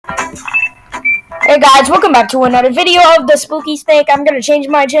Hey guys, welcome back to another video of the Spooky Snake. I'm going to change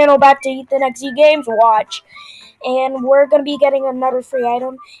my channel back to Ethan XZ Games Watch. And we're going to be getting another free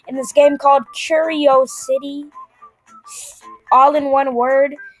item in this game called CurioCity. All in one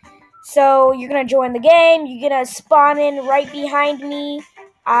word. So you're going to join the game. You're going to spawn in right behind me.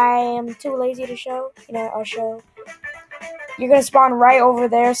 I am too lazy to show. I'll show. You're going to spawn right over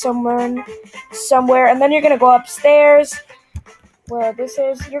there somewhere. And then you're going to go upstairs. Where this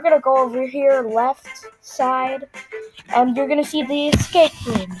is, you're gonna go over here, left side, and you're gonna see the escape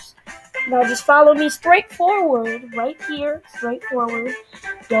rooms. Now just follow me straight forward, right here, straight forward.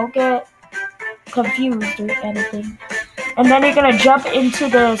 Don't get confused or anything. And then you're gonna jump into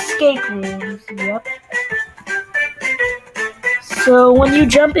the escape rooms. Yep. So when you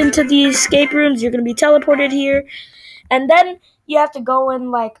jump into the escape rooms, you're gonna be teleported here, and then you have to go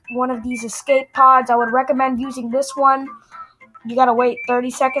in like one of these escape pods. I would recommend using this one. You gotta wait 30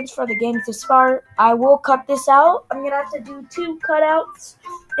 seconds for the game to start. I will cut this out. I'm gonna have to do 2 cutouts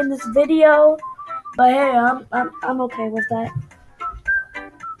in this video, but hey, I'm okay with that.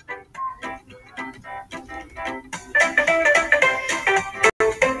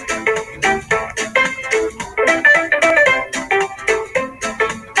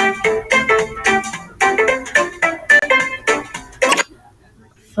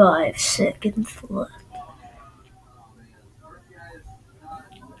 Five seconds left.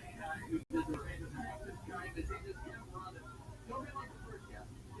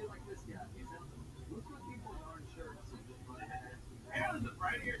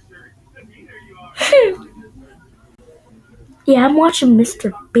 Yeah, I'm watching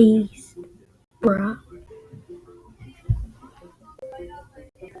Mr. Beast, bruh.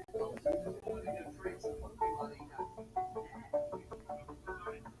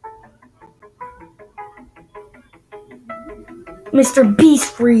 Mr.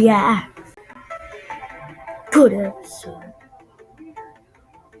 Beast reacts. Good episode.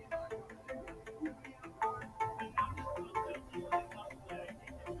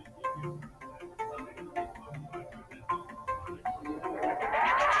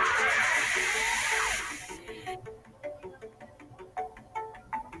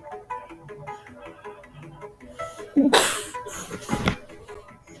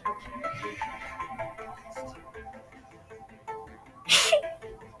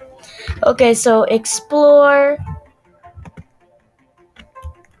 Okay, so explore.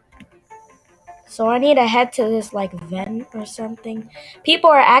 So I need to head to this like vent or something. People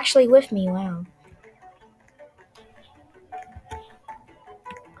are actually with me. Wow.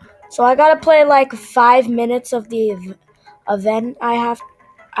 So I gotta play like 5 minutes of the event.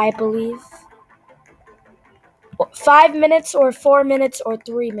 I believe 5 minutes or 4 minutes or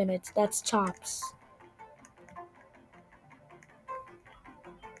 3 minutes. That's tops.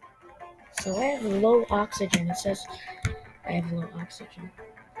 So I have low oxygen. It says I have low oxygen.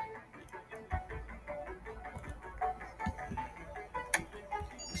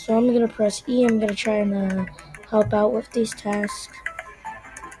 So I'm gonna press E. I'm gonna try and help out with these tasks.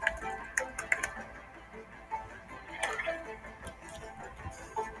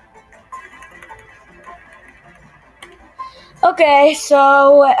 Okay,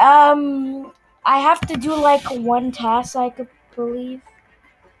 so I have to do like 1 task, I could believe.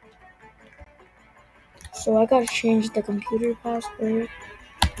 So I gotta change the computer password.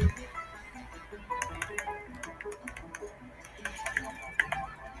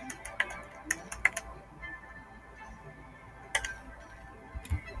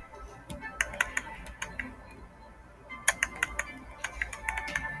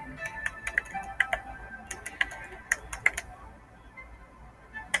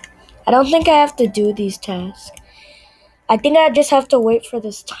 I don't think I have to do these tasks. I think I just have to wait for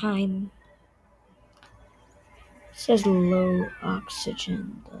this time. It says low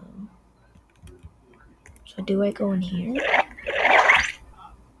oxygen though. So do I go in here?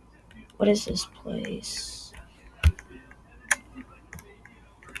 What is this place?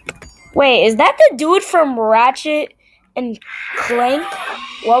 Wait, is that the dude from Ratchet and Clank?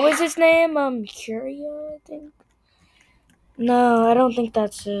 What was his name? Curio, I think? No, I don't think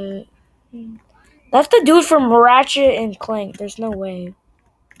that's it. That's the dude from Ratchet and Clank. There's no way.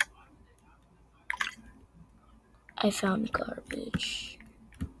 I found garbage.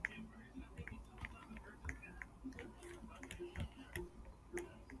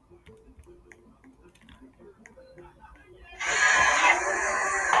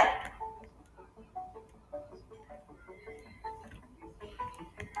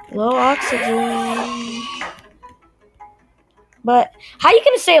 Low oxygen. But how are you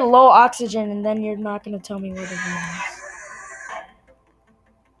gonna say low oxygen and then you're not gonna tell me where the room is?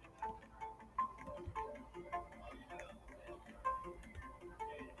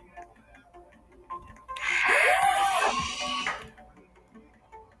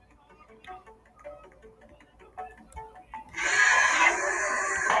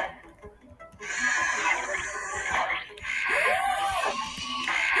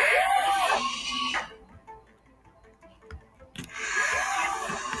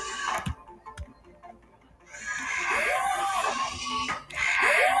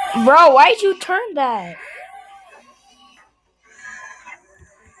 Bro, why'd you turn that?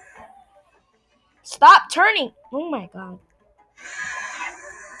 Stop turning. Oh my god.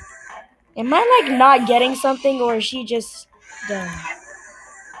 Am I like not getting something, or is she just done?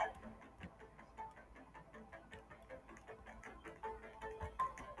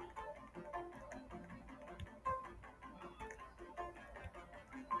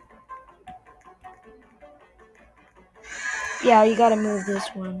 Yeah, you gotta move this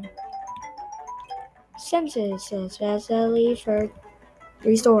one. Senses successfully for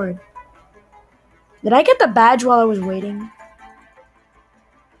restored. Did I get the badge while I was waiting?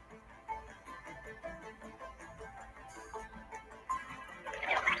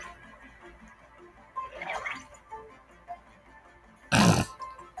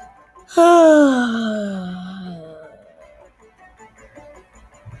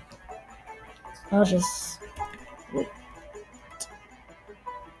 I'll just...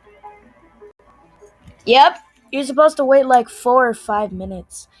 Yep, you're supposed to wait like 4 or 5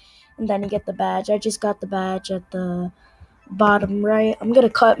 minutes, and then you get the badge. I just got the badge at the bottom right. I'm gonna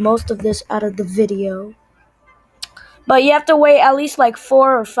cut most of this out of the video. But you have to wait at least like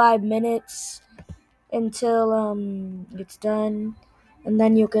 4 or 5 minutes until it's done, and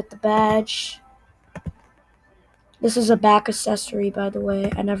then you'll get the badge. This is a back accessory, by the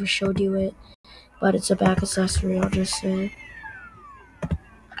way. I never showed you it, but it's a back accessory, I'll just say.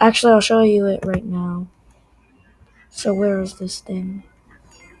 Actually, I'll show you it right now. So where is this thing?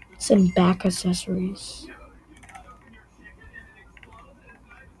 It's in back accessories.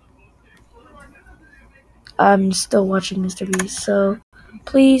 I'm still watching Mr. Beast, so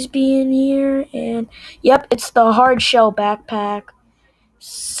please be in here. And yep, it's the hard shell backpack.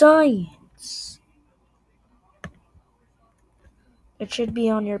 Science. It should be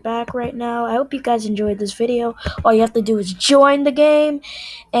on your back right now. I hope you guys enjoyed this video. All you have to do is join the game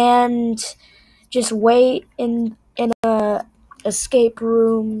and just wait in a escape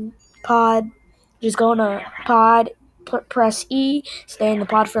room pod. Just go in a pod, press E, stay in the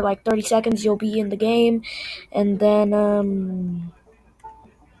pod for like 30 seconds. You'll be in the game, and then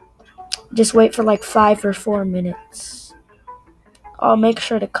just wait for like 5 or 4 minutes. I'll make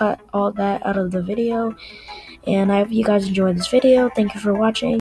sure to cut all that out of the video. And I hope you guys enjoyed this video. Thank you for watching.